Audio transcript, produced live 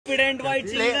Happydent white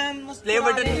children play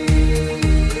button.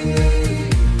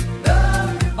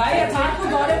 भाई यथार्थ को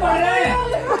दौरे पड़ रहे हैं।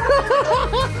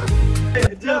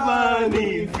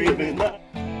 जवानी फिरना।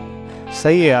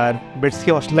 सही है यार, बिट्स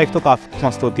की हॉस्टल लाइफ तो काफी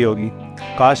मस्त होती होगी।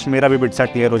 काश मेरा भी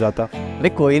बिट्सैट क्लियर हो जाता। अरे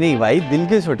कोई नहीं भाई, दिल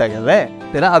क्यों छोटा कर रहा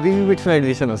है, तेरा अभी भी बिट्स में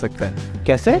एडमिशन हो सकता है।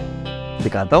 कैसे,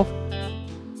 दिखाता हूँ।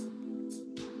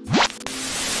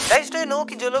 गाइस, डू यू नो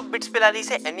कि जो लोग बिट्स पिलानी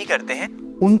से एमई करते हैं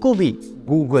उनको भी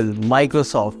Google,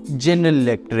 Microsoft, general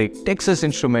electric, Texas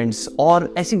instruments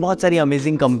और ऐसी बहुत सारी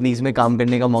अमेजिंग कंपनीज में काम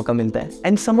करने का मौका मिलता है।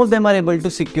 And some of them are able to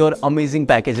secure amazing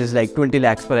packages like 20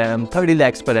 lakhs per annum, 30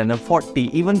 lakhs per annum, 40,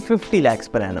 even 50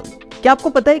 lakhs per annum। क्या आपको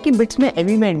पता है कि बिट्स में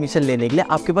एमई में एडमिशन लेने के लिए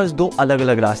आपके पास 2 अलग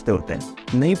अलग रास्ते होते हैं?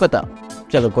 नहीं पता?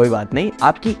 चलो कोई बात नहीं,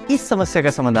 आपकी इस समस्या का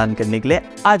समाधान करने के लिए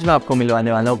आज मैं आपको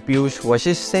मिलवाने वाला हूँ पीयूष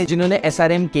वशिष्ठ से, जिन्होंने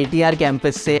SRM KTR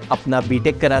कैंपस से अपना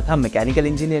बीटेक करा था मैकेनिकल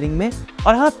इंजीनियरिंग में।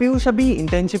 और हाँ, पीयूष अभी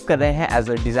इंटर्नशिप कर रहे हैं as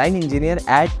a design engineer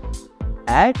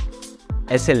eight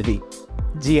SLD।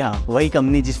 जी हाँ, वही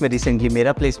कंपनी जिसमें रिसेंटली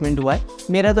मेरा प्लेसमेंट हुआ है।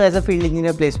 मेरा तो as a field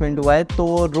engineer placement हुआ है,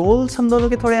 तो रोल्स हम दोनों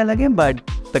के थोड़े अलग हैं बट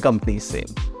द कंपनी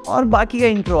सेम। और बाकी का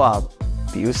इंट्रो आप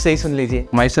Piyush से ही सुन लीजिए।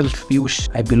 Myself Piyush,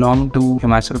 I belong to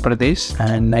Himachal Pradesh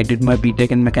and I did my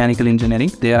BTech in mechanical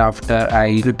engineering. Thereafter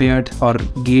I prepared for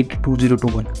GATE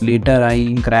 2021. Later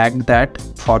I cracked that.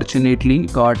 Fortunately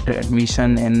got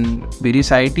admission in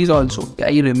various IITs also.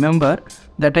 I remember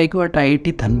that I got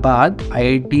IIT Dhanbad,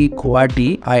 IIT Guwahati,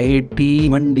 IIT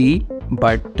Mandi,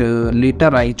 but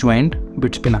later I joined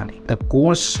BITS Pilani. The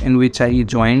course in which I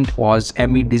joined was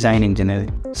ME Design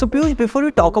Engineering. So Piyush, before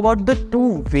we talk about the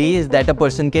 2 ways that a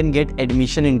person can get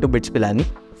admission into BITS Pilani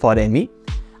for ME,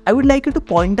 I would like you to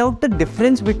point out the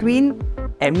difference between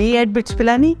ME at BITS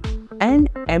Pilani and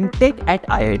MTech at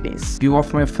IITs. Few of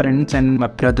my friends and my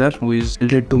brother who is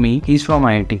related to me, he's from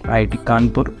IIT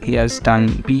Kanpur. He has done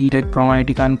B.Tech from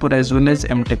IIT Kanpur as well as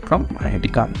M.Tech from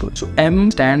IIT Kanpur. So M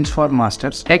stands for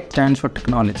Masters, Tech stands for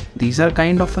Technology. These are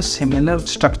kind of a similar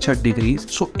structured degrees.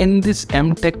 So in this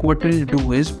M.Tech, what we'll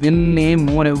do is we'll lay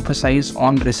more emphasis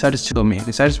on research domain.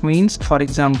 Research means, for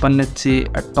example, let's say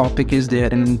a topic is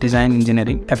there in design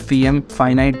engineering, FEM,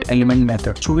 finite element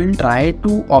method. So we'll try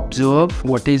to observe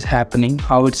what is happening,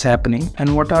 how it's happening,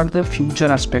 and what are the future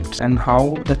aspects, and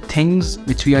how the things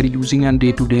which we are using in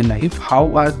day-to-day life, how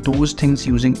are those things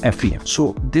using FEM. So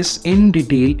this in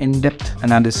detail, in-depth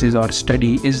analysis or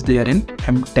study is there in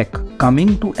MTech.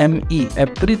 Coming to ME,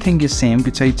 everything is same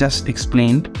which I just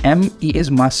explained. ME is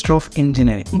Master of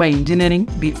Engineering. By engineering,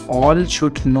 we all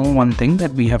should know one thing,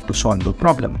 that we have to solve a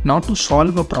problem. Now to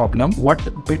solve a problem, what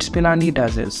BITS Pilani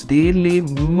does is they lay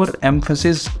more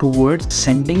emphasis towards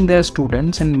sending their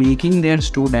students and making their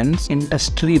students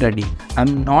industry ready.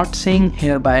 I'm not saying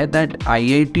hereby that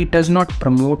IIT does not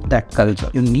promote that culture.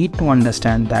 You need to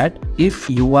understand that if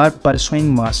you are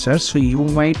pursuing masters, so you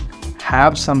might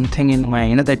have something in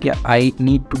mind that yeah, I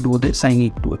need to do this, I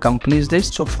need to accomplish this.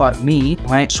 So for me,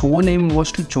 my sole aim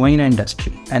was to join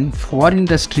industry, and for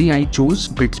industry I chose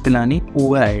BITS Pilani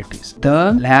over IITs.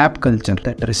 The lab culture,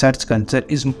 that research culture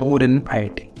is more in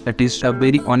IIT. That is a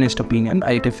very honest opinion.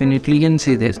 I definitely can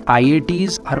say this.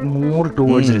 IITs are more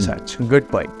towards research. Good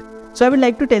point. So I would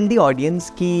like to tell the audience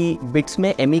कि bits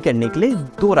में ME करने के लिए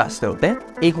 2 रास्ते होते हैं।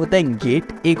 एक होता है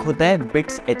गेट, एक होता है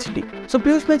बिट्स HD। So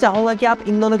पीयूष, मैं चाहूंगा कि आप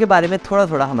इन दोनों के बारे में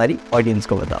थोड़ा हमारी ऑडियंस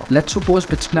को बताओ। Let's suppose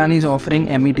BITS Pilani is offering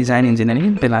ME Design Engineering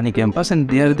in Pilani campus,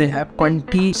 and there they have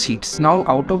 20 seats. Now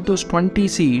out of those 20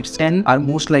 seats, 10 are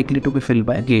most likely to be filled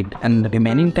by GATE, and the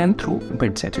remaining 10 through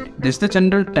BITS HD. This is the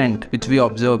general trend which we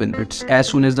observe in BITS. As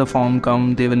soon as the form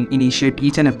comes, they will initiate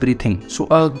each and everything. So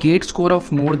a GATE score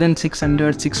of more than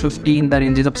 600, 650, in the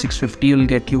ranges of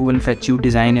 650 will fetch you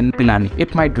design in Pilani.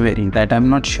 It might vary, that I'm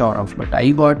not sure of, but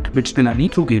I got BITS Pilani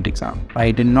through GATE exam.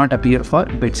 I did not appear for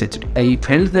BITS HD. I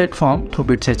filled that form through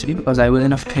BITS HD because I was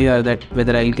in a fear that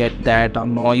whether I'll get that or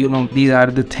no. You know, these are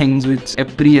the things which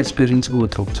every aspirants go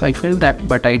through. So I filled that,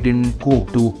 but I didn't go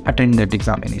to attend that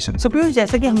examination. So Piyush,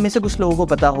 जैसा कि हम में से कुछ लोगों को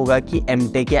पता होगा कि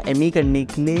MTech या ME करने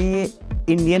के लिए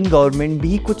इंडियन गवर्नमेंट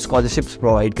भी कुछ स्कॉलरशिप्स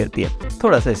प्रोवाइड करती है।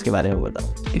 थोड़ा सा इसके बारे में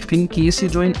बताओ। If in case you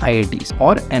join IITs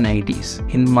or NITs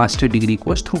in master degree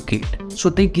course through GATE,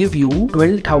 so they give you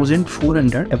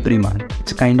 12,400 every month.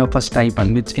 It's kind of a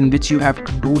stipend in which you have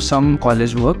to do some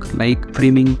college work like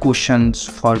framing questions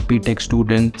for BTech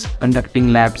students,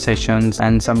 conducting lab sessions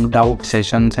and some doubt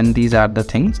sessions, and these are the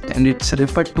things. And it's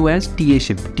referred to as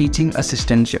TA-ship, teaching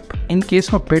assistantship. in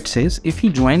case of BITS is, if you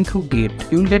join through GATE,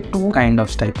 you'll get two kind of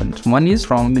stipends. One is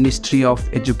from Ministry of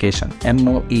Education,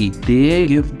 MOE. They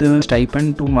give the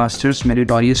stipend to master's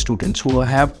meritorious students who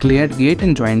have cleared GATE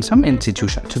and joined some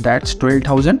institution. So that's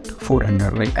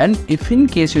 12,400, right? And if in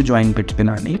case you join BITS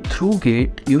Pilani through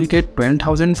GATE, you'll get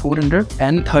 12,400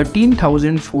 and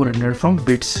 13,400 from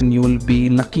BITS, and you will be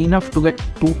lucky enough to get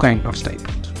two kind of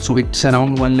stipends. So it's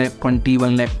around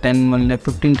 1,20,000, 1,10,000,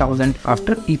 1,15,000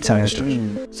 after each semester.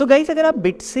 So guys, अगर आप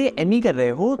BITS से ME कर रहे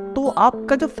हो तो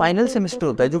आपका जो final semester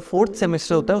होता है, जो 4th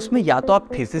सेमेस्टर होता है, उसमें या तो आप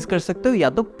थीसिस कर सकते हो या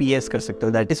तो PS कर सकते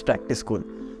हो, that is practice school.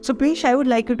 So Piyush, I would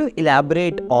like you to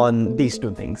elaborate on these two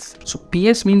things. So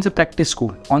PS means a practice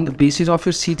school. On the basis of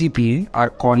your CGPA,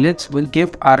 our college will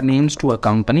give our names to a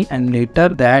company, and later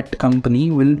that company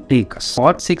will take us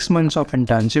for 6 months of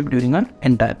internship during an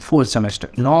entire 4th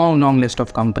semester. Long list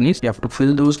of companies. You have to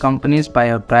fill those companies by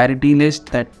a priority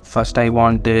list, that first I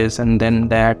want this and then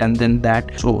that and then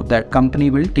that. So that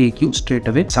company will take you straight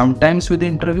away, sometimes with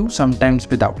interview, sometimes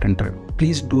without interview.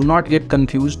 Please do not get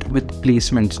confused with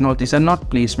placements. No, these are not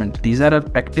placements. These are a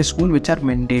practice school which are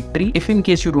mandatory. If in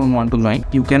case you don't want to join,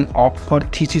 you can opt for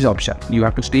thesis option. You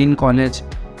have to stay in college.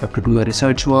 You have to do your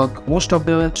research work. Most of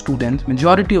the students,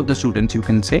 majority of the students, you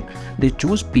can say, they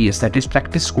choose PS, that is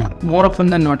practice school. More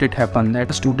often than not, it happens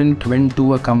that a student went to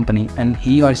a company and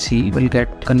he or she will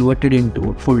get converted into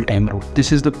a full-time role.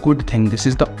 This is the good thing. This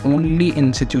is the only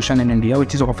institution in India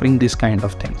which is offering this kind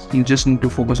of things. You just need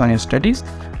to focus on your studies.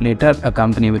 Later, a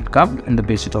company will come, and the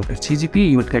basis of your CGPA,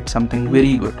 you will get something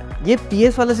very good. ये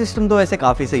PS वाला system तो ऐसे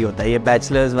काफ़ी सही होता है. ये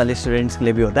bachelors वाले स्टूडेंट्स के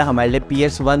लिए भी होता है. हमारे लिए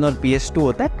PS1 और PS2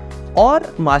 होता है, और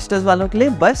मास्टर्स वालों के लिए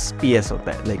बस PS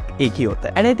होता है, लाइक एक ही होता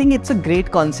है. And I think it's a great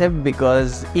concept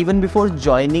because even before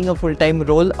joining a full time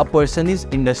role a person is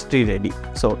industry ready.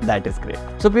 So that is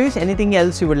great. So Piyush, anything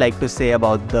else you would like to say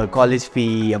about the college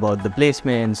fee, about the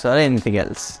placements, और anything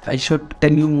else? I should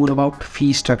tell you more about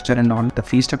fee structure and all. The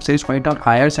fee structure is quite on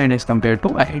higher side as compared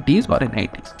to IITs or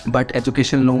NITs. But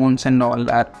education loans and all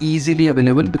are easily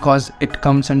available because it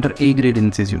comes under A grade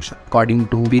institution. According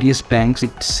to various banks,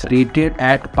 it's rated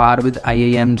at par with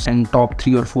IIMs and top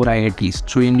 3 or 4 IITs.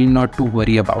 So you need not to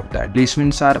worry about that.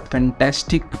 Placements are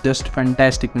fantastic, just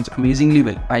fantastic, means amazingly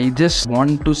well. I just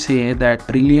want to say that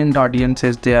brilliant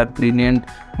audiences, they are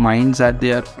brilliant minds are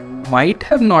there who might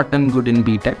have not done good in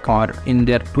BTech or in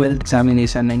their 12th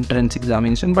examination, entrance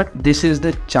examination, but this is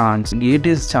the chance. It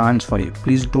is chance for you.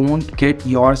 Please don't get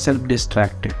yourself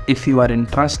distracted. If you are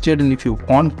interested and if you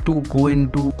want to go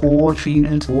into core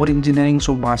fields, core engineering,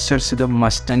 so masters is a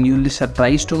must. And you'll be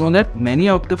surprised to know that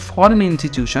many of the foreign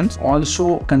institutions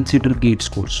also consider GATE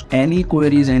scores. Any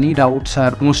queries, any doubts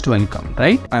are most welcome,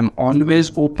 right? I'm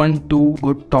always open to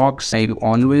good talks. I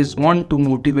always want to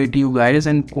motivate you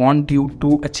guys and want you to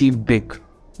achieve big.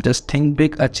 Just think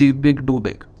big, achieve big, do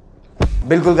big.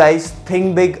 बिल्कुल guys,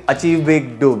 think big, achieve big,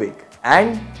 do big,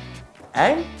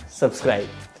 and subscribe.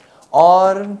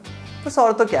 और बस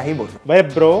और तो क्या ही बोलूं भाई.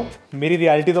 Bro, मेरी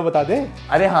reality तो बता दे.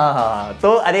 अरे हाँ,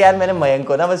 तो अरे यार, मैंने मयंक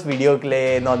को ना बस वीडियो के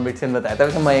लिए नॉन बिट्स में बताया था.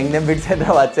 वैसे मयंक ने बिट्स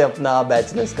हैदराबाद से अपना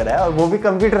बैचलर्स कराया, और वो भी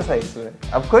कंप्यूटर साइंस में.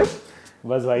 अब कोई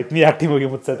बस भाई, इतनी एक्टिंग होगी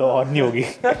मुझसे तो और नहीं होगी.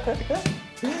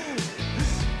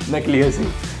 नकली हंसी.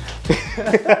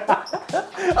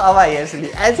 अब आई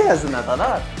ऐसे हंसना था ना.